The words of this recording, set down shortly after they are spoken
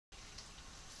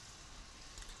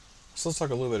So let's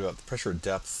talk a little bit about the pressure at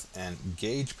depth and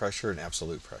gauge pressure and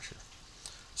absolute pressure.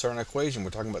 So in an equation, we're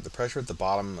talking about the pressure at the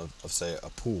bottom of say, a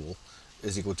pool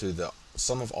is equal to the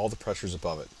sum of all the pressures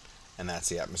above it. And that's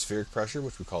the atmospheric pressure,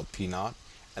 which we call P naught,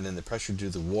 and then the pressure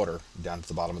due to the water down to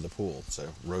the bottom of the pool, so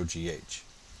rho GH.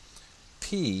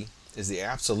 P is the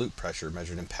absolute pressure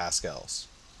measured in pascals.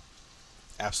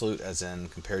 Absolute as in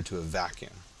compared to a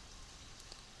vacuum.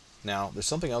 Now, there's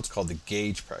something else called the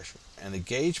gauge pressure, and the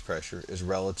gauge pressure is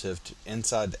relative to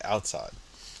inside to outside.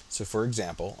 So for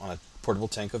example, on a portable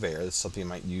tank of air, that's something you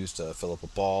might use to fill up a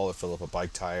ball or fill up a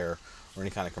bike tire or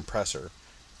any kind of compressor.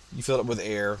 You fill it up with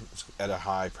air at a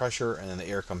high pressure and then the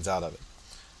air comes out of it.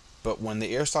 But when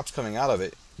the air stops coming out of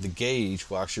it, the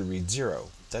gauge will actually read 0.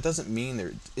 That doesn't mean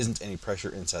there isn't any pressure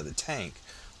inside the tank.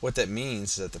 What that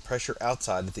means is that the pressure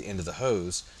outside at the end of the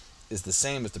hose is the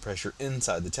same as the pressure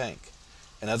inside the tank.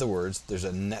 In other words, there's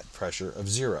a net pressure of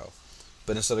 0.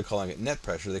 But instead of calling it net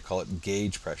pressure, they call it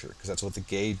gauge pressure, because that's what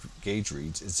the gauge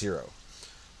reads is 0.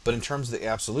 But in terms of the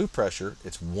absolute pressure,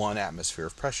 it's 1 atmosphere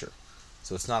of pressure.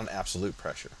 So it's not an absolute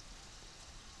pressure.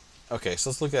 Okay, so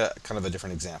let's look at kind of a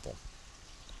different example.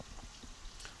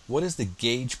 What is the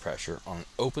gauge pressure on an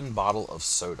open bottle of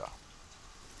soda?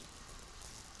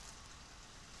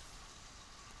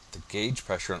 The gauge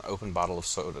pressure on an open bottle of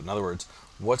soda. In other words,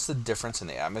 what's the difference in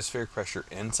the atmospheric pressure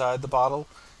inside the bottle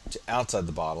to outside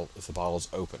the bottle if the bottle is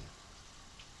open?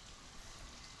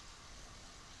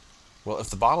 Well, if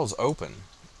the bottle is open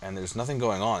and there's nothing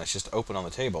going on, it's just open on the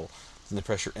table, then the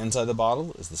pressure inside the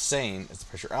bottle is the same as the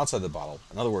pressure outside the bottle.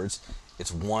 In other words,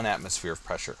 it's 1 atmosphere of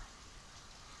pressure.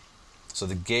 So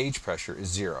the gauge pressure is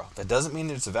 0. That doesn't mean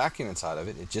there's a vacuum inside of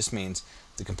it. It just means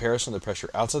the comparison of the pressure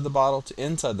outside the bottle to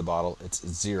inside the bottle, it's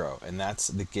 0, and that's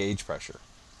the gauge pressure.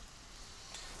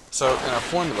 So in our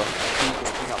formula, P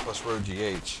equals P naught plus rho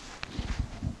GH,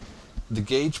 the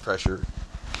gauge pressure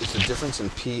is the difference in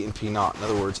P and P naught. In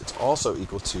other words, it's also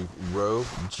equal to rho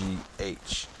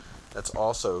GH. That's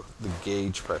also the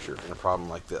gauge pressure in a problem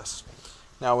like this.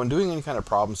 Now, when doing any kind of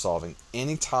problem solving,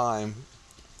 anytime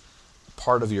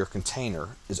part of your container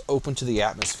is open to the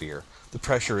atmosphere, the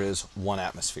pressure is 1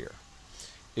 atmosphere.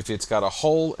 If it's got a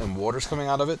hole and water's coming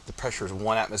out of it, the pressure is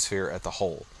 1 atmosphere at the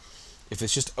hole. If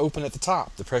it's just open at the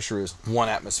top, the pressure is 1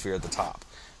 atmosphere at the top.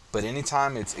 But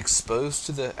anytime it's exposed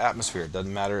to the atmosphere, it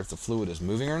doesn't matter if the fluid is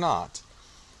moving or not,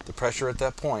 the pressure at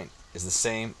that point is the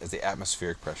same as the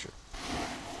atmospheric pressure.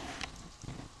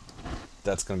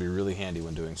 That's going to be really handy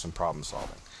when doing some problem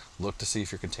solving. Look to see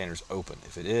if your container is open.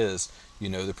 If it is, you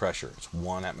know the pressure. It's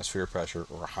 1 atmosphere pressure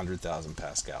or 100,000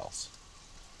 pascals.